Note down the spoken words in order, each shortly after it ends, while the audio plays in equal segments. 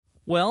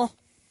Well,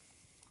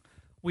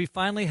 we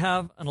finally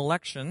have an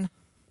election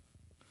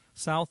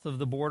south of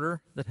the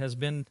border that has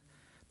been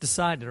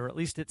decided, or at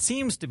least it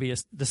seems to be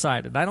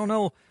decided. I don't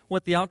know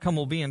what the outcome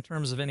will be in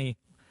terms of any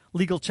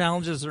legal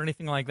challenges or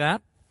anything like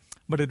that,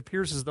 but it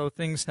appears as though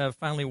things have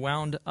finally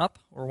wound up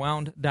or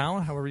wound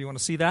down, however you want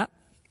to see that.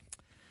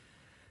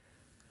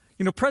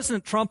 You know,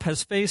 President Trump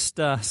has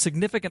faced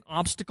significant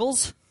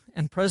obstacles,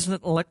 and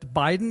President-elect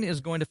Biden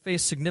is going to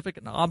face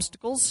significant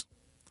obstacles.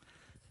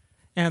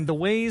 And the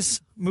ways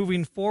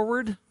moving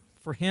forward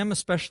for him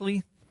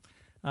especially,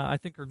 I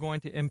think are going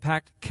to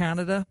impact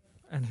Canada,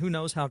 and who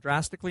knows how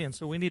drastically, and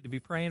so we need to be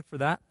praying for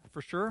that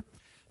for sure.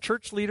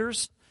 Church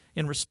leaders,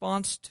 in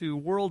response to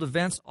world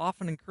events,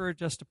 often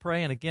encourage us to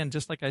pray, and again,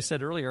 just like I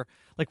said earlier,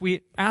 like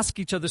we ask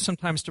each other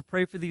sometimes to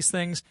pray for these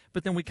things,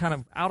 but then we kind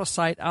of, out of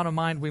sight, out of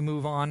mind, we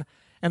move on.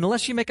 And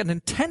unless you make an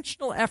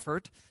intentional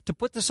effort to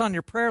put this on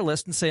your prayer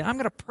list and say, I'm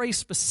going to pray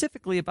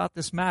specifically about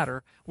this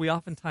matter, we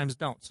oftentimes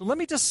don't. So let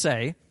me just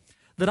say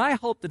that I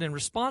hope that in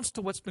response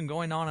to what's been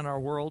going on in our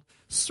world,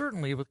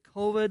 certainly with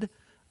COVID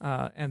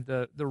and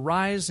the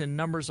rise in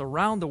numbers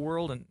around the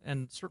world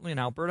and certainly in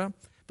Alberta,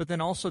 but then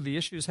also the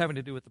issues having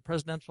to do with the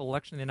presidential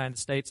election in the United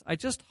States, I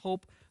just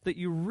hope that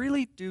you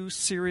really do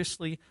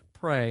seriously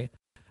pray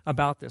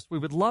about this. We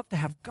would love to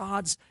have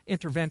God's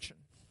intervention,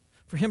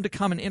 for him to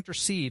come and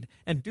intercede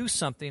and do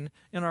something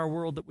in our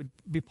world that would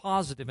be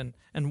positive and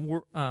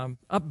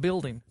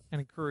upbuilding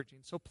and encouraging.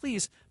 So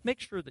please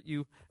make sure that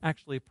you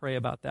actually pray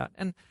about that.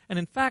 And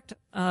in fact,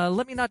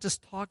 let me not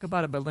just talk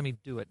about it, but let me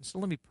do it. So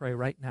let me pray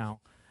right now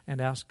and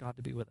ask God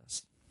to be with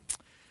us.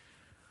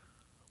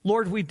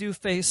 Lord, we do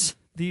face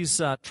these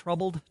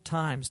troubled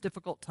times,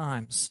 difficult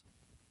times.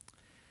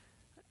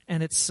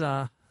 And it's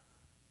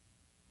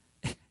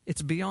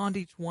beyond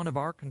each one of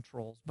our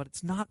controls, but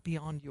it's not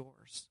beyond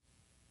yours.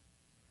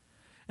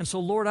 And so,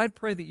 Lord, I'd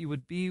pray that you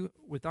would be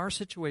with our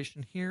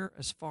situation here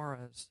as far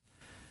as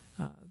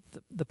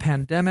the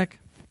pandemic,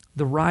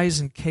 the rise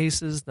in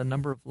cases, the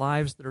number of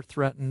lives that are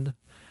threatened,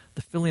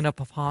 the filling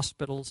up of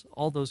hospitals,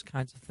 all those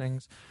kinds of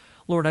things.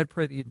 Lord, I'd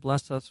pray that you'd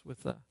bless us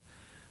with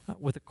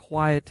a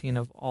quieting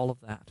of all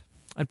of that.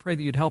 I'd pray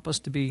that you'd help us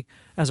to be,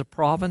 as a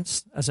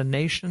province, as a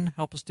nation,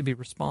 help us to be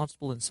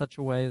responsible in such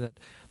a way that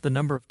the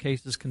number of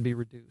cases can be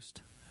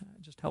reduced.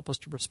 Just help us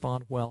to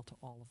respond well to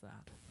all of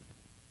that.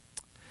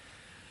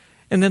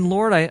 And then,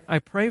 Lord, I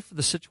pray for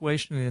the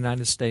situation in the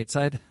United States.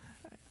 I'd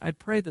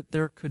pray that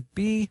there could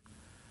be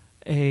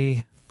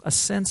a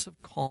sense of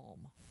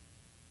calm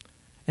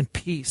and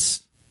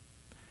peace,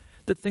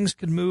 that things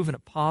could move in a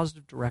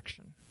positive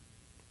direction.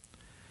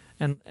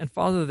 And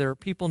Father, there are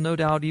people, no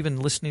doubt, even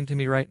listening to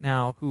me right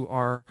now, who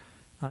are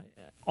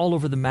all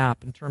over the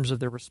map in terms of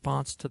their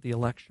response to the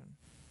election.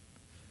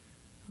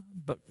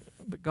 But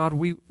God,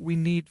 we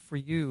need for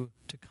you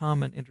to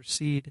come and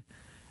intercede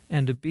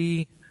and to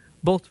be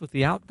both with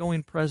the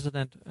outgoing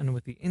president and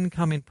with the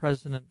incoming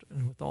president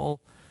and with all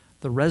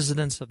the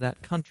residents of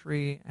that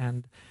country.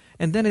 And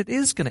then it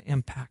is going to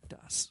impact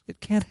us. It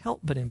can't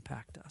help but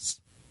impact us.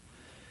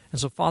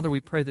 And so, Father, we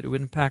pray that it would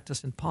impact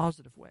us in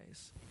positive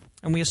ways.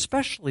 And we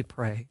especially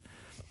pray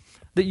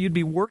that you'd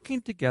be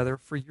working together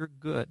for your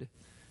good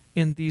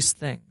in these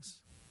things,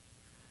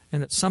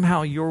 and that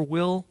somehow your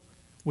will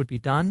would be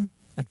done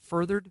and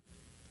furthered.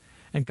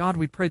 And God,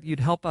 we pray that you'd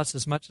help us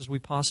as much as we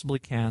possibly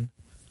can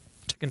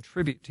to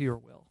contribute to your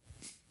will,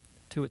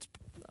 to its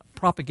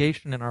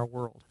propagation in our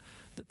world,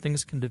 that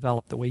things can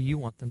develop the way you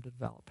want them to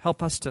develop.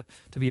 Help us to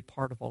be a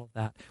part of all of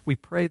that. We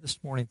pray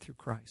this morning through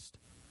Christ.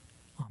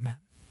 Amen.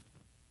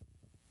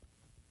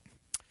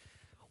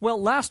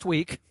 Well, last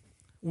week,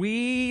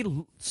 we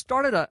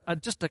started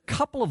just a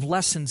couple of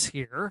lessons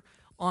here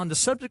on the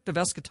subject of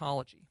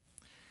eschatology.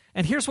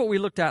 And here's what we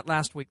looked at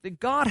last week,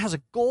 that God has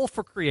a goal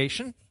for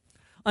creation.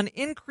 An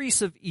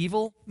increase of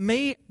evil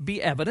may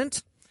be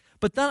evident,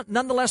 but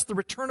nonetheless, the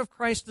return of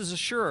Christ is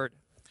assured.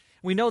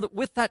 We know that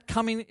with that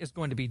coming is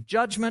going to be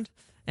judgment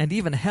and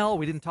even hell.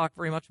 We didn't talk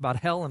very much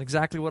about hell and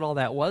exactly what all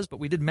that was, but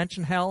we did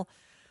mention hell.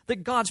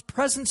 That God's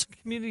presence and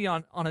community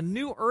on a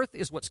new earth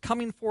is what's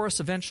coming for us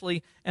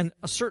eventually, and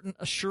a certain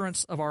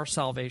assurance of our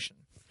salvation.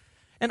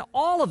 And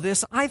all of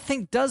this, I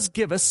think, does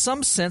give us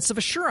some sense of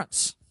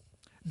assurance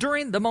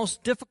during the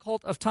most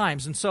difficult of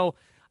times. And so,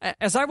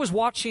 as I was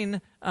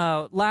watching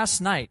last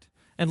night,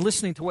 and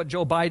listening to what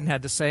Joe Biden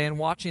had to say and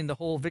watching the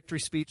whole victory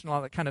speech and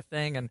all that kind of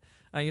thing. And,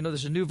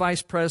 there's a new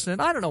vice president.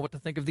 I don't know what to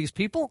think of these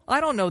people. I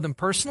don't know them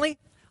personally.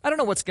 I don't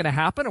know what's going to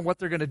happen and what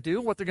they're going to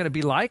do, what they're going to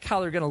be like, how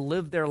they're going to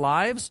live their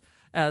lives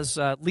as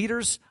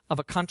leaders of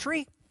a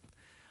country.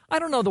 I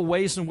don't know the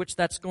ways in which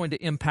that's going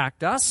to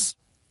impact us.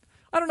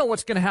 I don't know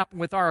what's going to happen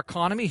with our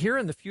economy here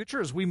in the future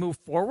as we move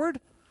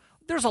forward.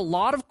 There's a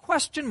lot of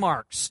question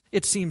marks,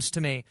 it seems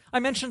to me. I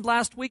mentioned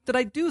last week that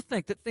I do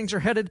think that things are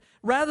headed,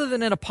 rather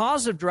than in a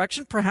positive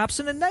direction,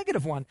 perhaps in a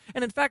negative one.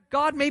 And in fact,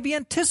 God may be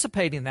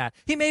anticipating that.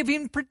 He may have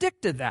even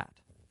predicted that.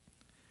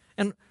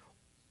 And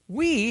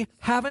we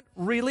haven't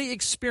really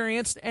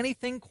experienced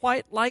anything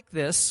quite like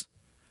this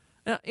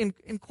in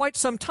quite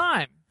some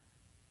time.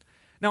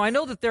 Now, I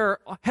know that there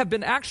have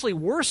been actually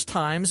worse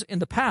times in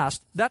the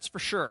past, that's for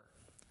sure.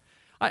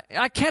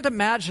 I can't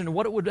imagine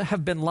what it would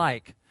have been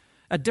like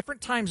at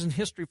different times in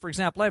history. For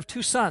example, I have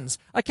 2 sons.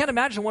 I can't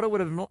imagine what it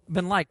would have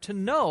been like to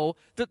know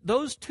that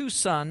those 2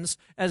 sons,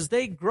 as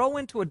they grow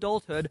into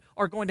adulthood,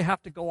 are going to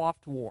have to go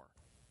off to war.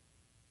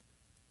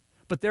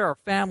 But there are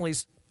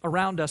families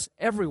around us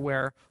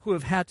everywhere who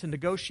have had to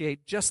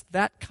negotiate just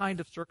that kind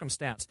of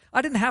circumstance.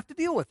 I didn't have to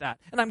deal with that,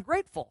 and I'm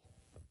grateful.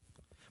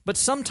 But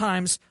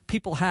sometimes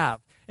people have.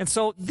 And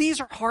so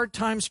these are hard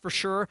times for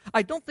sure.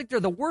 I don't think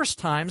they're the worst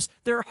times.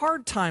 They're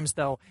hard times,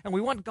 though, and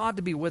we want God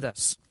to be with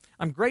us.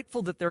 I'm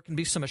grateful that there can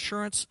be some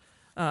assurance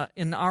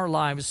in our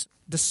lives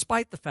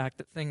despite the fact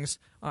that things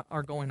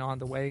are going on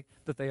the way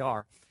that they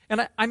are.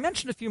 And I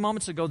mentioned a few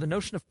moments ago the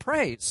notion of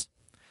praise.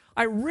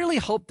 I really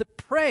hope that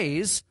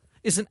praise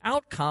is an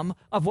outcome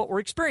of what we're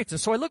experiencing.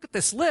 So I look at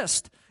this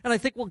list, and I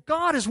think, well,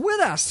 God is with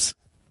us.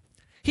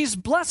 He's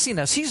blessing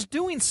us. He's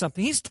doing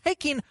something. He's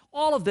taking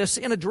all of this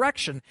in a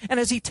direction.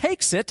 And as he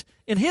takes it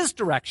in his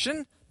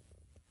direction,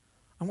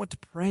 I want to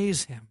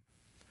praise him.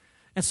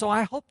 And so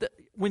I hope that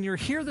when you're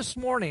here this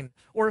morning,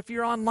 or if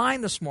you're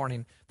online this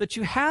morning, that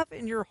you have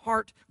in your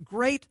heart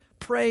great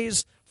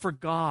praise for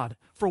God,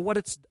 for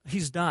what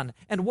he's done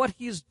and what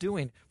he is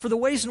doing, for the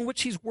ways in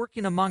which he's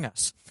working among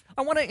us.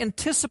 I want to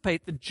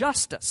anticipate the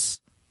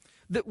justice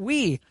that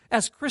we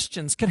as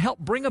Christians can help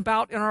bring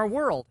about in our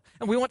world.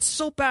 And we want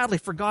so badly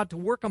for God to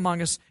work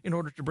among us in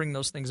order to bring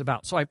those things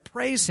about. So I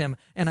praise him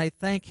and I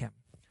thank him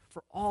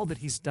for all that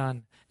he's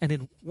done and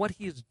in what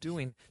he is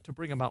doing to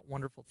bring about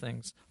wonderful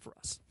things for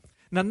us.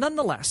 Now,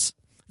 nonetheless,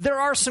 there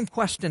are some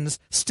questions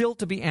still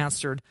to be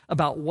answered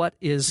about what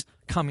is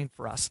coming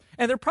for us.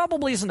 And there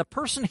probably isn't a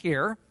person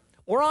here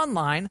or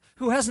online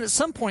who hasn't at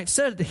some point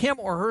said to him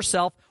or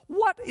herself,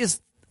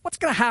 what's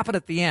going to happen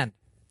at the end?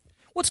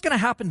 What's going to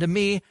happen to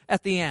me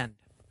at the end?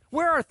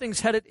 Where are things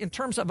headed in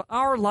terms of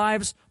our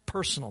lives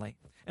personally?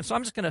 And so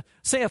I'm just going to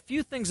say a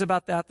few things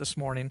about that this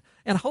morning,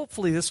 and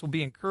hopefully this will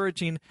be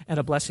encouraging and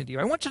a blessing to you.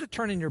 I want you to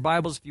turn in your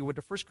Bibles, if you would,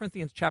 to 1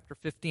 Corinthians chapter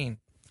 15.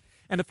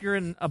 And if you're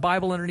in a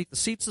Bible underneath the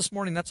seats this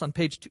morning, that's on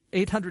page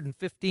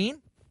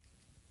 815.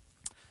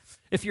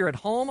 If you're at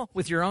home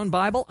with your own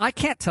Bible, I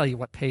can't tell you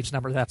what page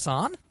number that's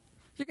on.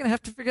 You're going to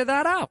have to figure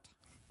that out.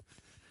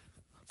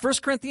 1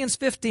 Corinthians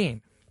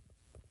 15.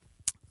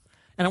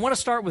 And I want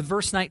to start with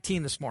verse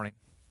 19 this morning.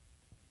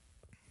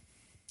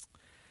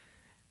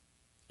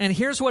 And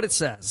here's what it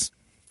says.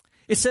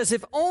 It says,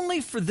 if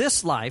only for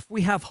this life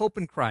we have hope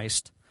in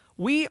Christ,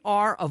 we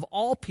are of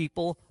all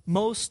people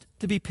most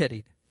to be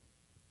pitied.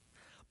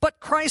 But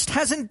Christ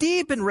has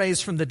indeed been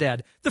raised from the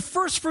dead, the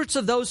firstfruits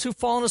of those who've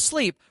fallen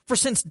asleep. For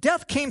since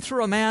death came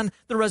through a man,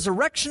 the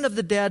resurrection of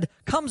the dead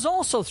comes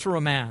also through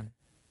a man.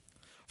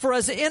 For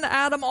as in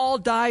Adam all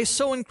die,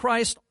 so in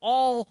Christ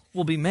all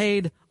will be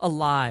made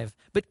alive.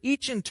 But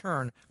each in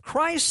turn,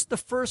 Christ the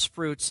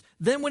firstfruits,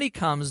 then when he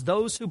comes,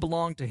 those who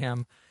belong to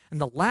him. And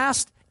the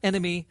last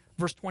enemy,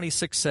 verse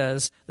 26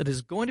 says, that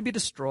is going to be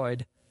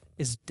destroyed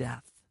is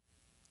death.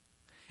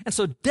 And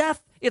so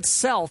death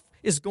itself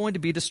is going to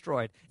be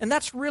destroyed. And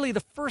that's really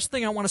the first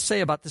thing I want to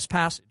say about this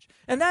passage.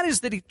 And that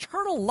is that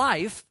eternal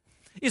life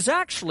is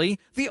actually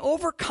the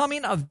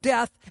overcoming of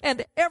death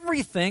and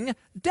everything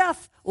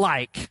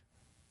death-like.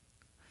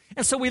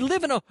 And so we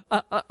live in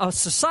a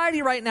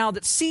society right now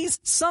that sees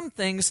some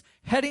things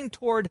heading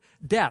toward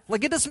death.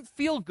 Like, it doesn't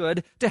feel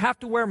good to have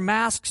to wear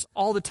masks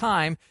all the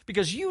time,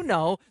 because you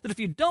know that if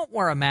you don't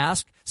wear a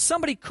mask,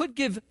 somebody could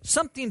give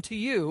something to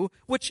you,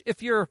 which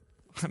if you're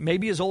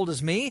maybe as old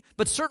as me,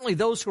 but certainly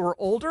those who are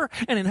older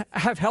and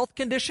have health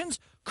conditions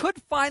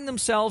could find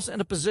themselves in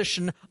a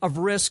position of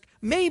risk,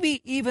 maybe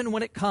even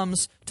when it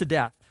comes to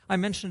death. I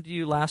mentioned to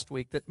you last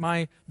week that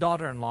my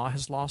daughter-in-law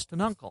has lost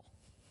an uncle,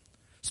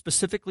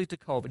 specifically to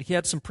COVID. He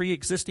had some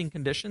pre-existing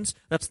conditions.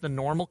 That's the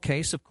normal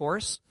case, of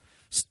course.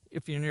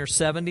 If you're in your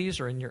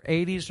 70s or in your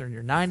 80s or in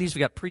your 90s, we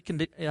got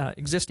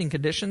pre-existing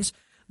conditions.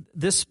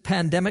 This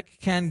pandemic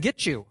can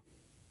get you.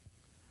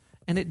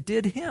 And it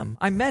did him.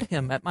 I met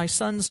him at my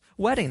son's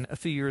wedding a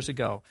few years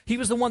ago. He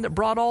was the one that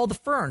brought all the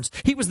ferns.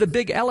 He was the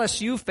big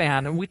LSU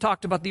fan, and we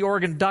talked about the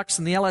Oregon Ducks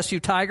and the LSU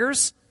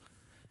Tigers.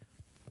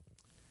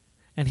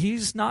 And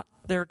he's not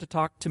there to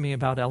talk to me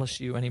about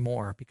LSU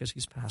anymore because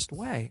he's passed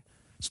away,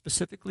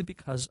 specifically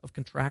because of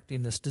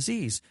contracting this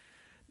disease.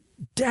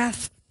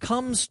 Death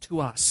comes to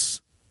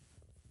us,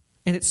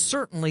 and it's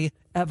certainly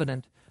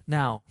evident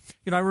now.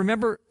 I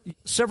remember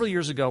several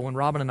years ago when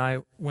Robin and I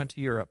went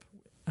to Europe,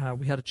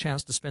 we had a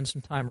chance to spend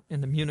some time in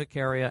the Munich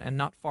area, and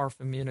not far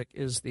from Munich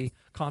is the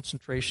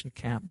concentration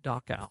camp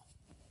Dachau.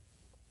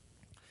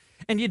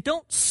 And you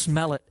don't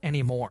smell it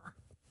anymore.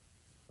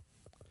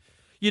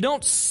 You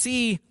don't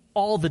see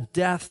all the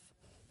death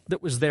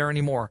that was there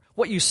anymore.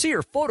 What you see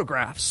are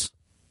photographs.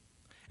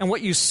 And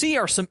what you see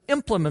are some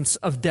implements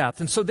of death.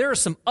 And so there are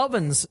some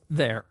ovens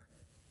there.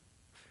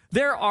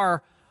 There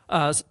are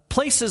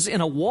places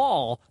in a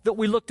wall that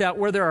we looked at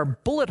where there are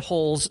bullet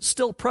holes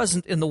still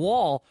present in the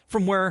wall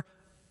from where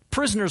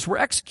prisoners were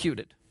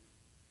executed.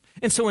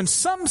 And so in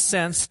some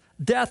sense,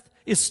 death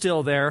is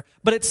still there,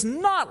 but it's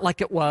not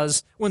like it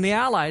was when the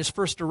Allies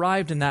first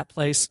arrived in that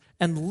place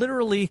and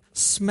literally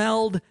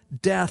smelled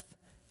death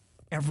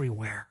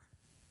everywhere.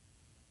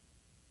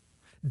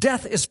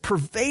 Death is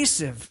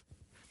pervasive.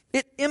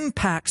 It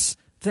impacts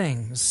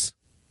things.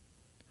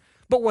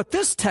 But what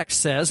this text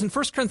says in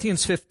 1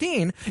 Corinthians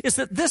 15 is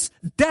that this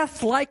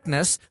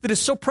death-likeness that is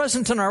so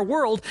present in our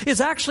world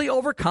is actually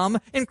overcome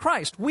in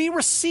Christ. We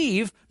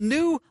receive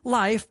new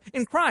life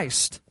in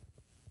Christ.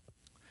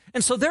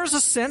 And so there's a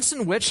sense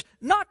in which,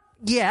 not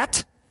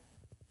yet,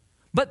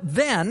 but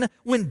then,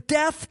 when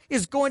death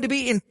is going to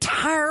be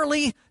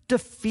entirely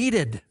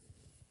defeated.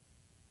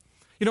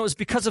 You know, it's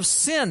because of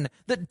sin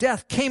that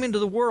death came into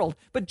the world.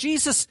 But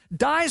Jesus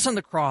dies on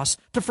the cross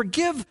to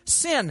forgive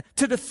sin,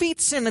 to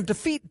defeat sin and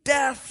defeat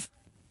death.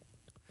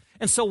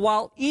 And so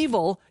while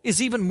evil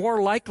is even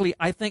more likely,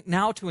 I think,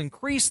 now to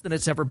increase than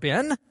it's ever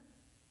been,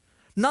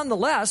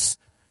 nonetheless,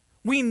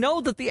 we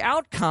know that the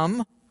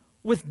outcome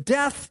with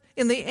death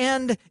in the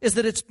end is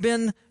that it's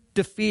been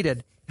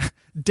defeated.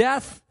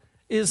 Death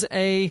is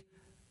a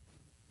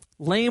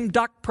lame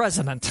duck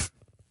president.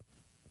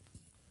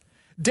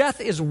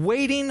 Death is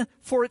waiting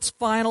for its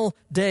final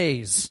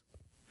days.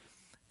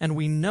 And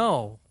we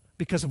know,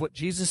 because of what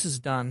Jesus has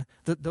done,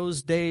 that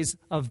those days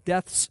of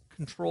death's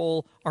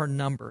control are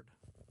numbered.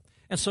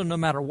 And so no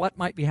matter what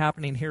might be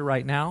happening here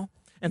right now,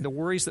 and the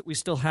worries that we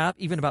still have,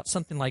 even about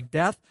something like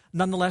death,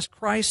 nonetheless,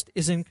 Christ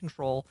is in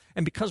control.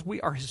 And because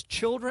we are his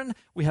children,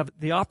 we have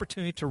the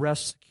opportunity to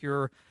rest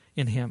secure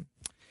in him.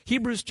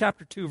 Hebrews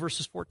chapter 2,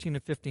 verses 14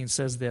 and 15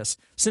 says this: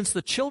 "Since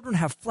the children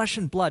have flesh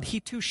and blood, he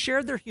too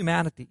shared their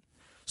humanity,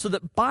 so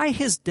that by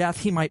his death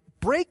he might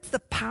break the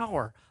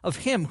power of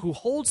him who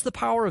holds the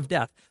power of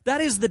death, that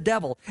is the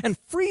devil, and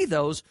free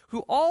those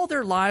who all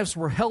their lives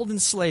were held in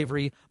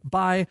slavery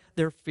by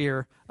their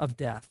fear of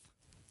death."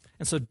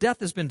 And so death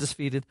has been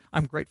defeated.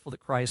 I'm grateful that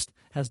Christ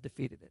has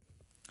defeated it.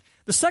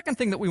 The second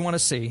thing that we want to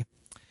see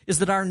is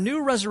that our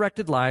new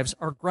resurrected lives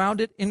are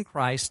grounded in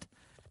Christ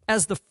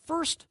as the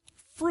first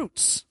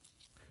fruits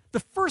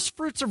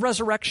of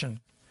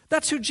resurrection.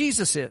 That's who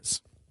Jesus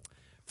is.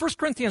 1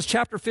 Corinthians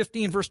chapter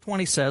 15, verse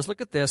 20 says,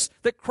 look at this,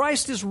 that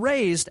Christ is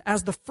raised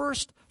as the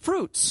first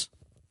fruits.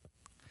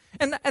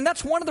 And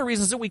that's one of the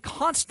reasons that we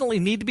constantly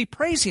need to be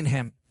praising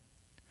him.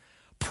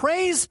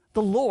 Praise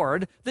the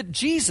Lord that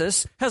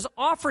Jesus has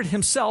offered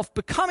himself,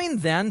 becoming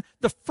then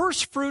the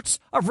first fruits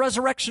of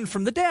resurrection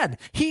from the dead.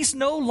 He's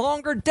no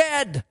longer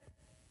dead,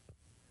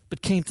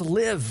 but came to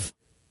live.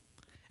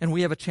 And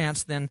we have a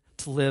chance then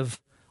to live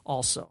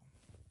also.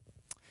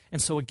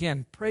 And so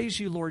again, praise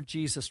you, Lord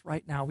Jesus,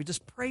 right now. We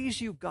just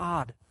praise you,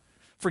 God,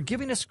 for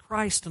giving us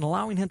Christ and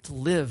allowing him to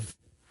live,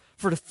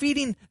 for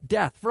defeating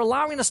death, for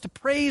allowing us to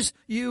praise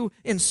you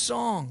in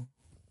song.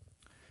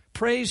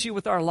 Praise you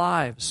with our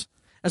lives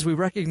as we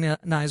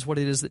recognize what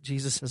it is that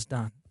Jesus has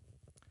done.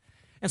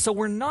 And so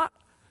we're not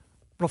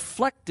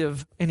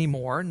reflective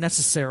anymore,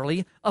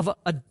 necessarily, of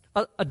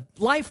a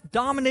life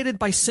dominated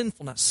by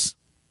sinfulness.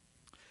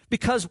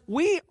 Because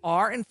we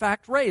are, in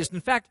fact, raised.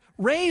 In fact,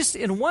 raised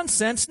in one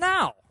sense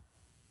now.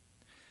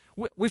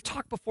 We've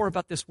talked before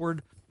about this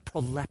word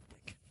proleptic.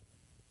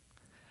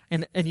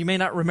 And you may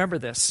not remember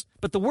this,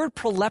 but the word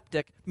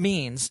proleptic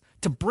means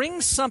to bring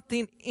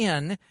something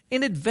in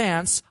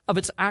advance of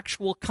its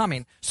actual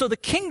coming. So the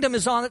kingdom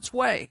is on its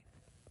way.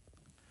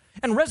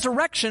 And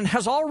resurrection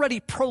has already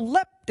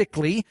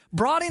proleptically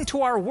brought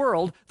into our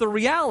world the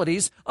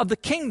realities of the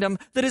kingdom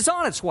that is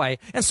on its way.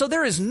 And so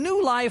there is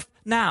new life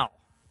now.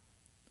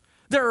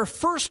 There are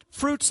first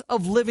fruits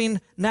of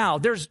living now.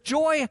 There's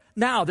joy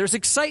now. There's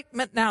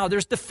excitement now.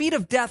 There's defeat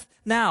of death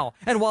now.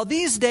 And while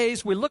these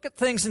days we look at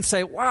things and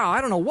say, wow, I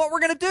don't know what we're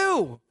going to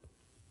do.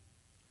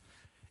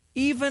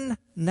 Even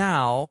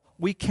now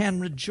we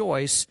can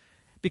rejoice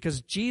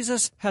because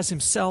Jesus has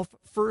himself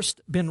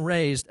first been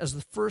raised as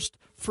the first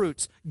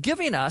fruits,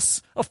 giving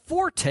us a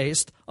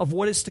foretaste of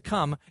what is to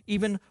come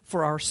even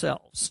for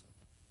ourselves.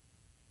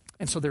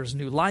 And so there's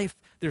new life,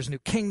 there's new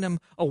kingdom,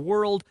 a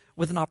world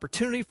with an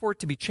opportunity for it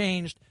to be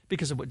changed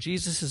because of what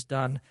Jesus has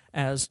done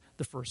as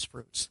the first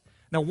fruits.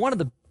 Now, one of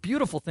the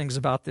beautiful things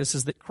about this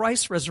is that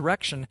Christ's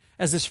resurrection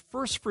as his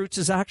first fruits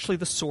is actually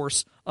the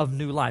source of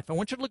new life. I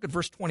want you to look at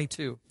verse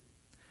 22.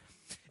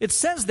 It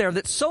says there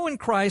that so in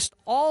Christ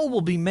all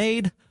will be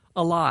made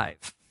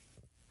alive.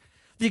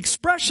 The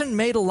expression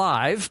made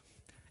alive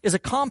is a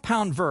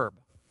compound verb.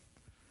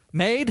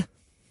 Made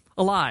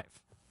alive.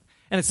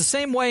 And it's the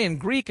same way in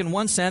Greek in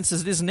one sense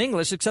as it is in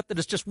English, except that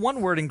it's just one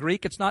word in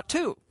Greek, it's not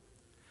two.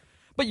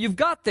 But you've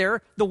got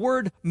there the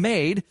word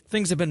made,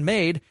 things have been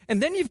made,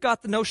 and then you've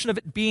got the notion of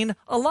it being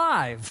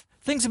alive.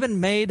 Things have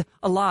been made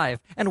alive.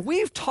 And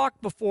we've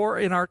talked before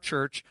in our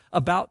church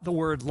about the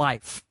word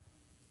life.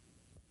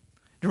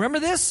 Do you remember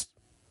this?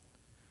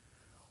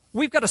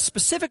 We've got a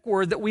specific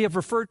word that we have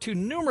referred to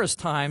numerous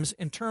times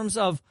in terms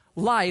of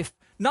life,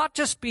 not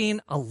just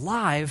being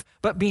alive,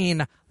 but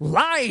being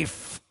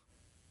life.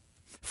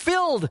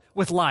 Filled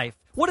with life,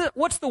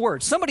 What's the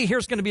word? Somebody here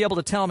is going to be able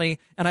to tell me,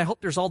 and I hope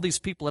there's all these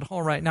people at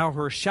home right now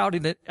who are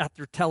shouting it at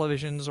their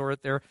televisions or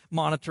at their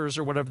monitors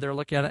or whatever they're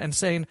looking at and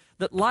saying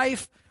that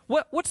life,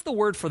 what's the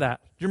word for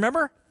that? Do you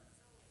remember?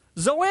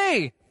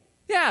 Zoe.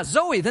 Yeah,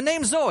 Zoe, the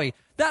name Zoe.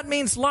 That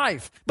means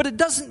life. But it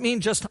doesn't mean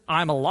just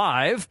I'm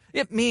alive.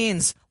 It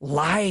means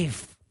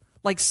life,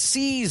 like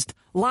seized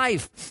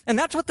life. And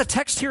that's what the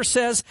text here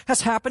says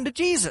has happened to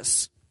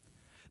Jesus.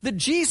 That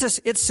Jesus,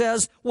 it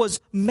says,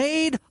 was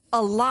made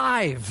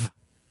alive,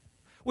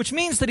 which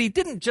means that he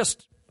didn't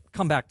just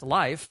come back to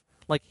life,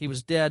 like he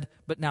was dead,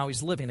 but now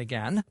he's living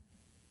again.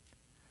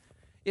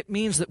 It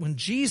means that when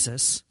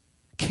Jesus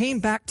came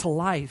back to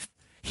life,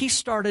 he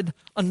started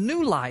a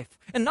new life,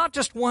 and not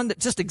just one that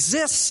just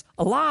exists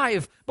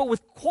alive, but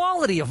with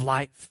quality of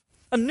life.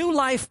 A new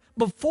life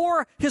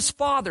before his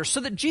Father, so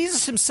that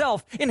Jesus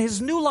himself in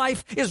his new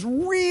life is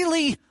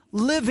really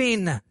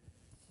living.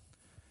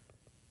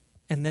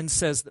 And then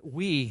says that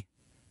we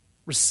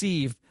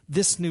receive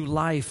this new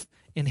life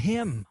in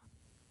him.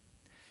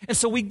 And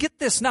so we get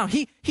this now.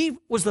 He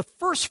was the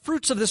first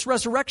fruits of this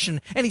resurrection,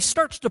 and he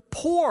starts to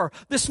pour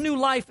this new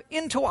life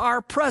into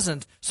our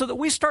present so that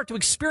we start to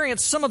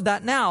experience some of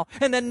that now,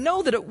 and then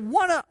know that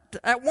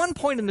at one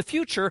point in the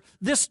future,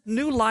 this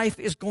new life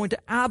is going to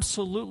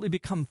absolutely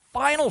become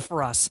final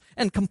for us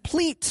and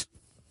complete.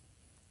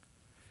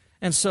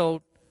 And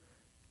so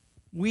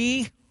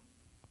we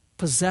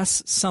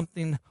possess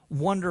something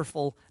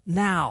wonderful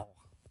now,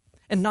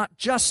 and not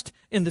just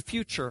in the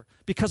future,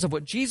 because of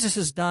what Jesus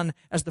has done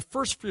as the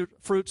first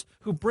fruits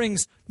who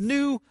brings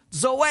new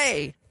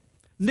Zoe,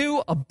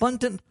 new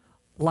abundant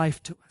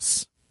life to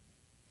us.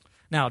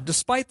 Now,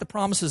 despite the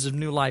promises of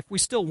new life, we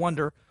still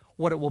wonder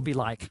what it will be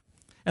like.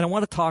 And I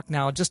want to talk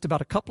now just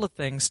about a couple of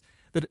things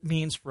that it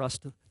means for us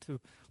to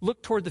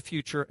look toward the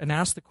future and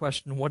ask the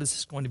question, what is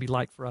this going to be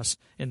like for us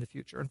in the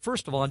future? And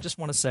first of all, I just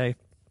want to say,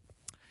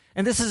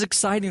 and this is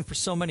exciting for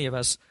so many of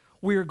us,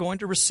 we are going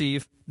to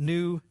receive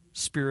new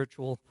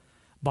spiritual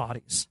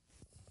bodies.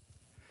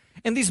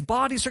 And these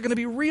bodies are going to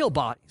be real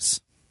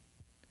bodies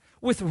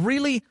with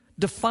really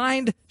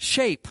defined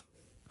shape,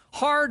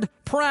 hard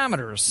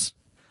parameters,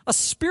 a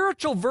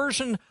spiritual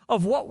version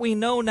of what we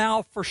know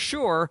now for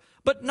sure,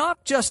 but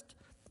not just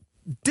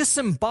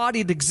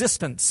disembodied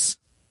existence.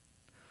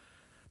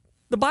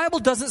 The Bible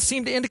doesn't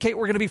seem to indicate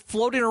we're going to be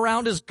floating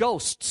around as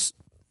ghosts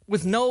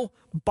with no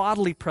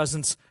bodily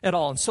presence at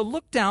all. And so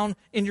look down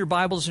in your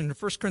Bibles in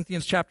 1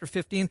 Corinthians chapter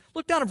 15.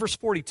 Look down at verse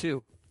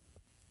 42.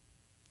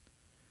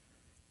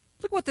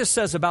 Look what this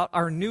says about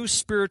our new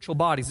spiritual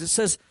bodies. It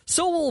says,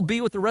 so will it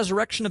be with the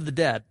resurrection of the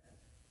dead.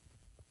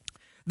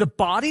 The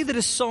body that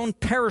is sown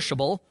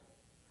perishable,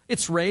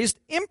 it's raised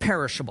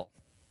imperishable.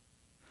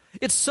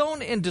 It's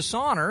sown in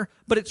dishonor,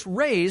 but it's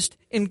raised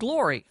in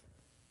glory.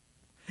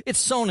 It's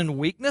sown in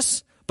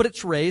weakness, but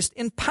it's raised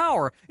in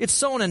power. It's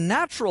sown a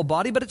natural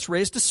body, but it's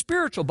raised a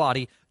spiritual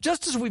body.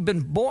 Just as we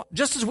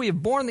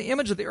have borne the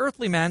image of the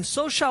earthly man,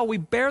 so shall we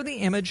bear the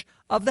image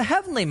of the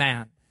heavenly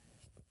man.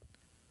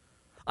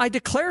 I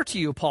declare to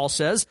you, Paul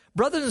says,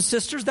 brothers and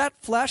sisters, that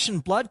flesh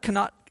and blood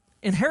cannot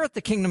inherit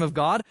the kingdom of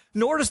God,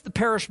 nor does the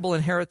perishable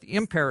inherit the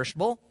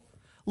imperishable.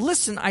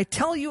 Listen, I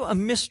tell you a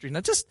mystery.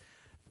 Now just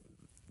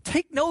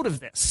take note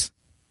of this.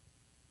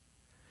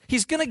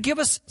 He's going to give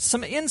us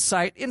some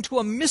insight into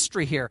a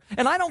mystery here.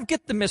 And I don't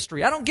get the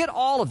mystery. I don't get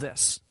all of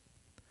this.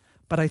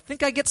 But I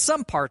think I get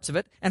some parts of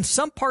it, and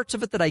some parts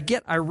of it that I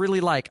get I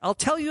really like. I'll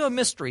tell you a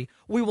mystery.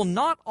 We will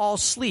not all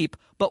sleep,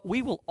 but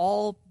we will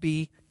all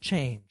be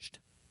changed.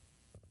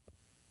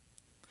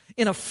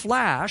 In a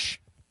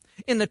flash,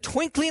 in the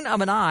twinkling of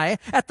an eye,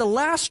 at the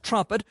last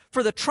trumpet,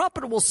 for the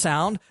trumpet will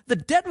sound, the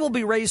dead will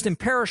be raised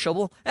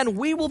imperishable, and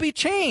we will be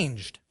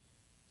changed.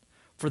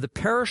 For the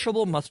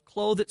perishable must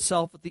clothe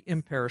itself with the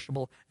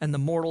imperishable, and the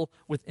mortal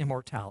with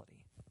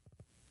immortality.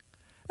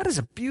 That is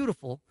a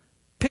beautiful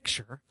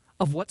picture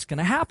of what's going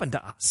to happen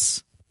to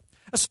us.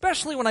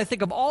 Especially when I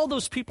think of all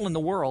those people in the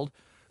world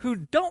who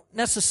don't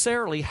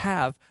necessarily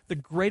have the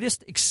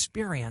greatest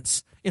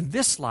experience in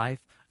this life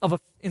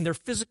in their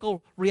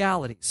physical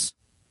realities.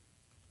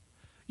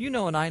 You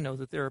know and I know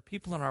that there are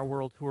people in our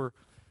world who are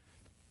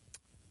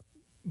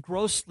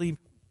grossly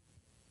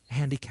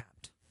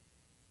handicapped.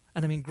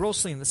 And I mean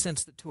grossly in the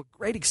sense that to a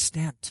great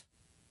extent.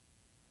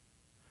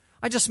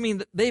 I just mean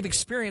that they've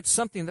experienced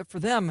something that for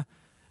them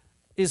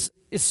is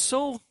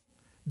so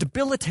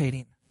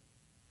debilitating,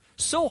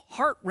 so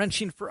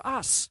heart-wrenching for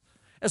us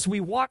as we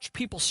watch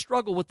people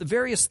struggle with the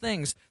various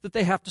things that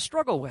they have to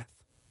struggle with.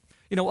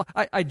 You know,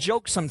 I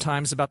joke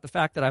sometimes about the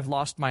fact that I've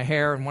lost my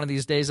hair, and one of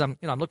these days I'm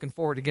looking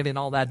forward to getting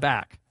all that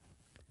back.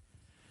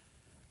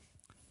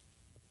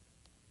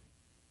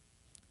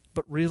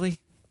 But really,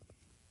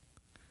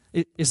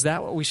 is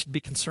that what we should be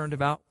concerned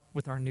about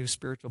with our new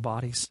spiritual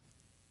bodies?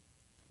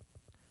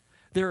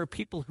 There are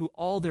people who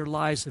all their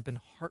lives have been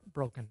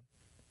heartbroken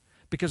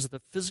because of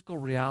the physical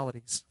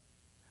realities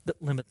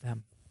that limit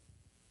them.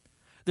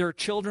 There are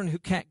children who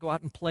can't go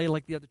out and play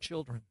like the other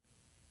children.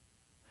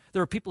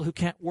 There are people who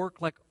can't work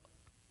like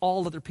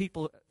all other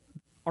people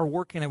are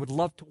working and would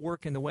love to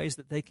work in the ways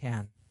that they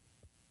can.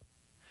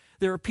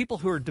 There are people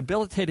who are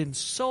debilitated in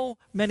so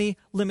many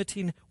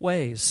limiting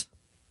ways.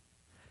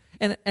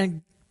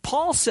 And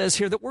Paul says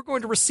here that we're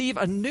going to receive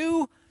a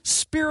new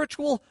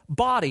spiritual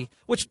body,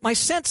 which my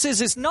sense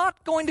is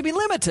not going to be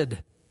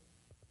limited.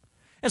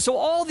 And so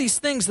all these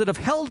things that have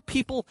held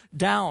people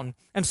down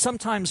and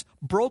sometimes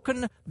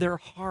broken their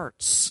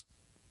hearts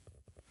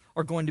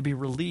are going to be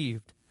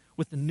relieved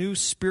with the new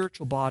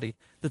spiritual body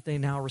that they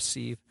now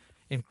receive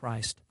in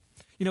Christ.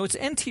 You know, it's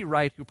N.T.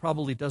 Wright who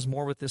probably does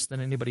more with this than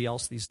anybody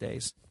else these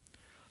days.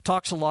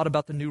 Talks a lot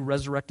about the new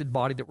resurrected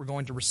body that we're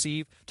going to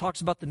receive.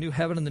 Talks about the new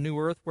heaven and the new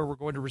earth where we're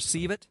going to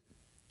receive it.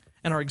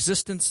 And our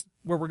existence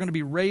where we're going to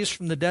be raised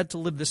from the dead to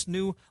live this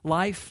new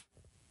life.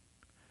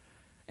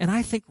 And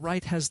I think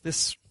Wright has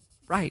this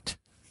right.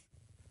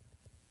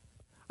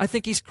 I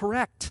think he's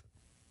correct.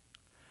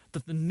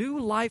 That the new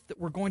life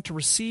that we're going to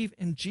receive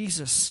in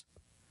Jesus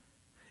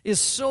is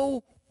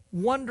so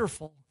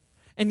wonderful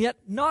and yet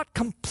not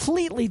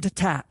completely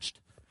detached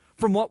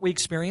from what we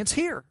experience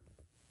here.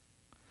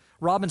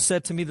 Robin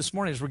said to me this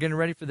morning as we're getting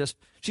ready for this,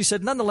 she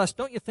said, nonetheless,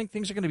 don't you think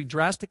things are going to be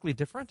drastically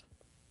different?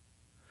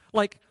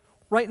 Like,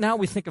 right now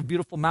we think of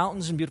beautiful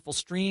mountains and beautiful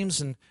streams,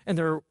 and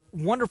there are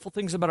wonderful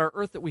things about our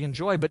earth that we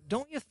enjoy, but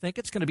don't you think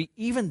it's going to be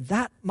even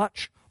that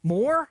much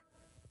more?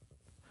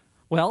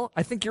 Well,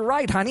 I think you're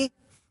right, honey.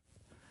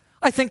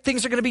 I think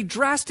things are going to be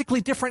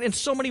drastically different in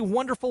so many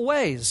wonderful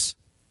ways.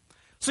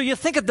 So you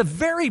think of the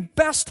very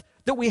best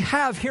that we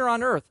have here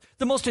on earth,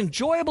 the most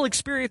enjoyable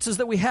experiences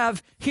that we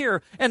have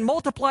here, and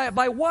multiply it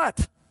by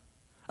what?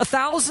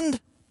 1,000?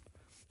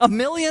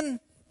 1,000,000?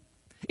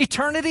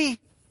 Eternity?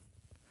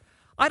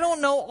 I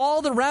don't know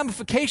all the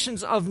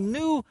ramifications of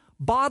new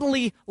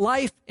bodily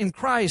life in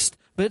Christ,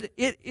 but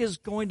it is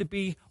going to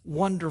be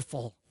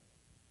wonderful.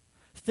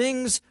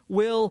 Things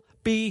will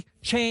be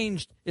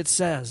changed, it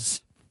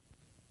says.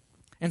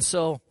 And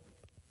so,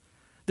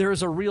 there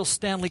is a real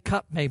Stanley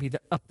Cup maybe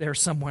up there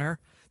somewhere.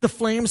 The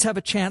Flames have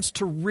a chance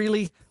to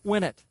really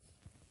win it.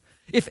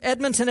 If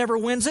Edmonton ever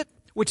wins it,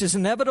 which is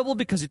inevitable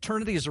because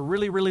eternity is a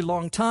really, really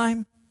long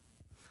time,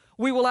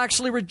 we will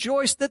actually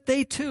rejoice that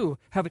they too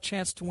have a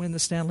chance to win the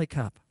Stanley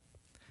Cup.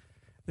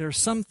 There are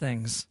some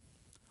things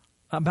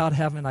about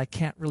heaven I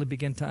can't really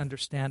begin to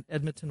understand.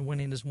 Edmonton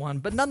winning is one.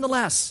 But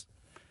nonetheless,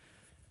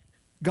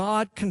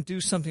 God can do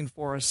something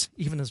for us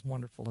even as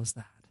wonderful as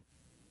that.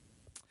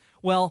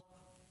 Well,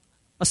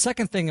 a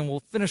second thing, and we'll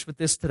finish with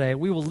this today,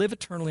 we will live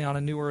eternally on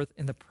a new earth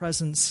in the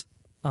presence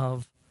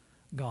of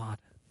God.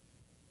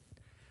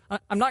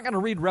 I'm not going to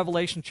read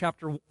Revelation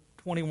chapter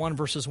 21,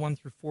 verses 1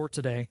 through 4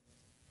 today.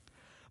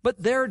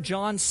 But there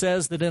John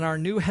says that in our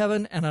new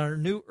heaven and our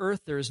new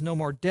earth there is no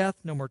more death,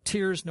 no more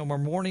tears, no more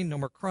mourning, no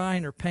more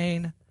crying or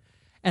pain.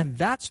 And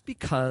that's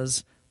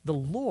because the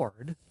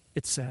Lord,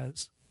 it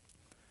says,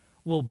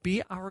 will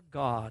be our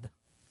God,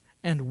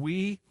 and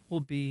we will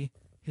be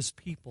his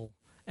people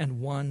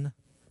and one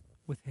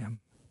with him.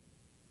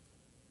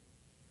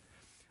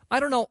 I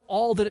don't know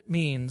all that it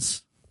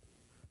means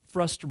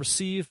for us to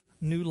receive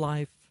new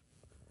life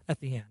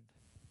at the end.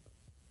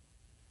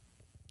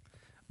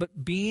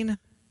 But being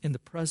in the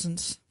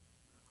presence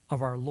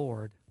of our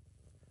Lord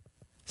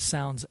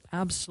sounds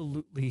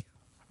absolutely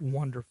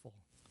wonderful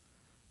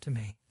to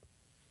me.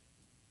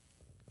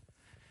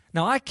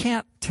 Now, I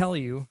can't tell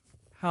you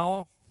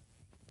how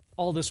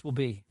all this will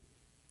be.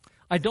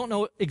 I don't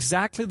know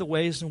exactly the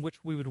ways in which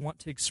we would want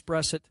to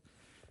express it.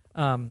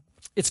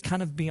 It's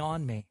kind of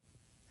beyond me.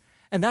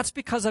 And that's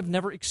because I've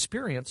never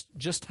experienced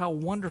just how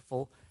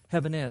wonderful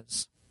heaven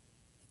is.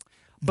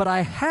 But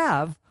I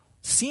have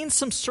seen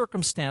some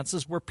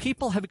circumstances where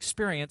people have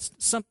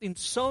experienced something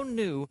so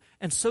new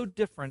and so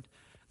different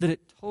that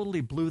it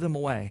totally blew them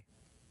away.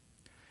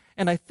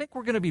 And I think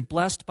we're going to be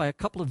blessed by a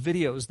couple of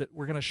videos that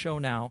we're going to show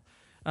now.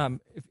 I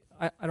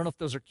don't know if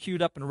those are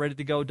queued up and ready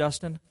to go,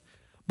 Dustin.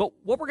 But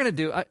what we're going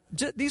to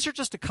do, these are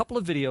just a couple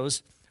of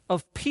videos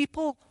of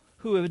people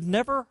who have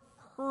never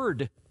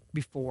heard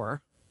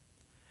before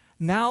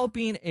now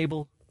being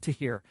able to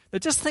hear. Now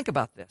just think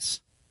about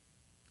this.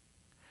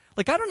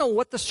 Like, I don't know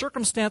what the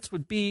circumstance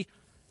would be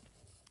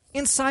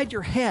inside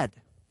your head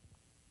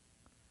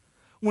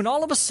when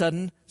all of a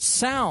sudden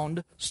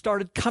sound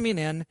started coming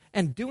in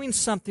and doing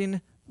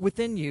something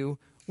within you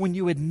when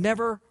you had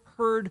never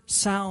heard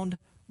sound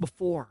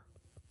before.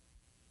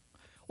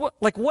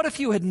 What if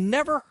you had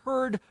never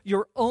heard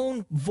your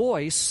own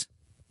voice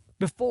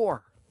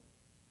before?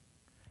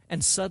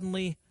 And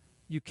suddenly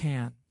you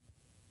can.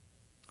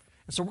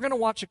 And so we're going to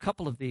watch a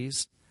couple of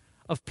these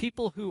of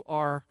people who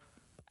are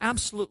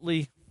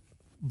absolutely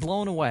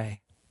blown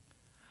away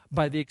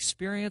by the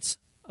experience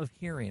of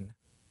hearing.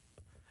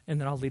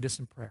 And then I'll lead us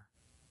in prayer.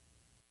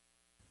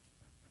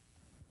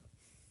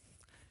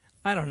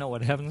 I don't know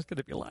what heaven's going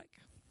to be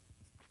like.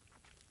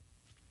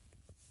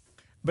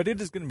 But it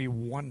is going to be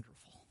wonderful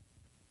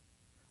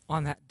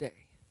on that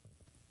day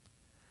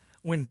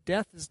when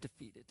death is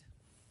defeated,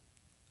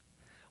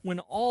 when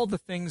all the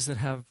things that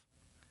have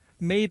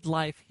made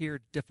life here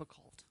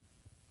difficult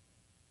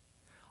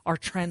are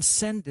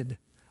transcended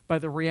by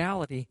the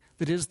reality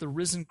that is the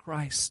risen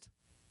Christ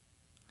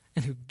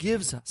and who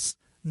gives us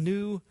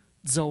new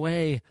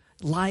Zoe,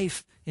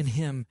 life in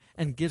him,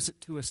 and gives it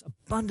to us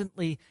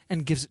abundantly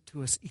and gives it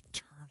to us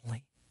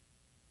eternally.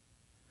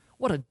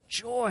 What a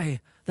joy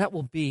that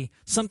will be,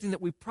 something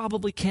that we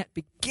probably can't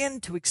begin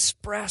to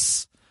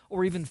express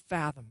or even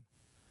fathom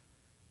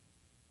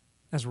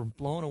as we're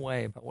blown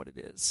away by what it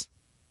is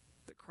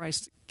that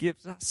Christ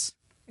gives us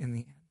in the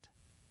end.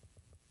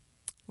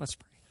 Let's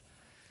pray.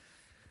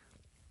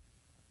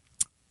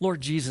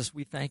 Lord Jesus,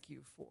 we thank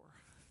you for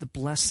the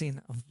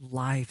blessing of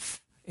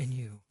life in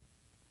you.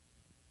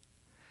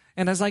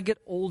 And as I get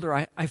older,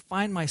 I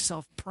find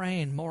myself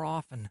praying more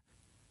often,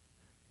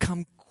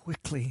 come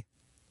quickly,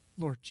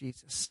 Lord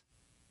Jesus.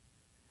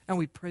 And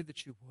we pray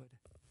that you would.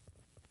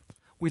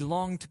 We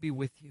long to be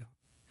with you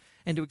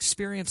and to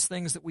experience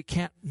things that we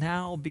can't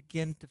now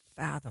begin to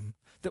fathom,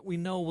 that we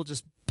know will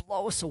just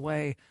blow us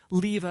away,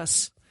 leave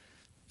us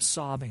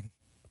sobbing,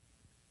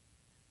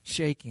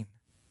 shaking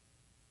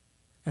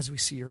as we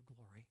see your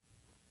glory.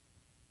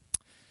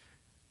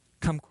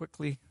 Come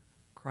quickly,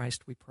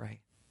 Christ, we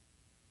pray.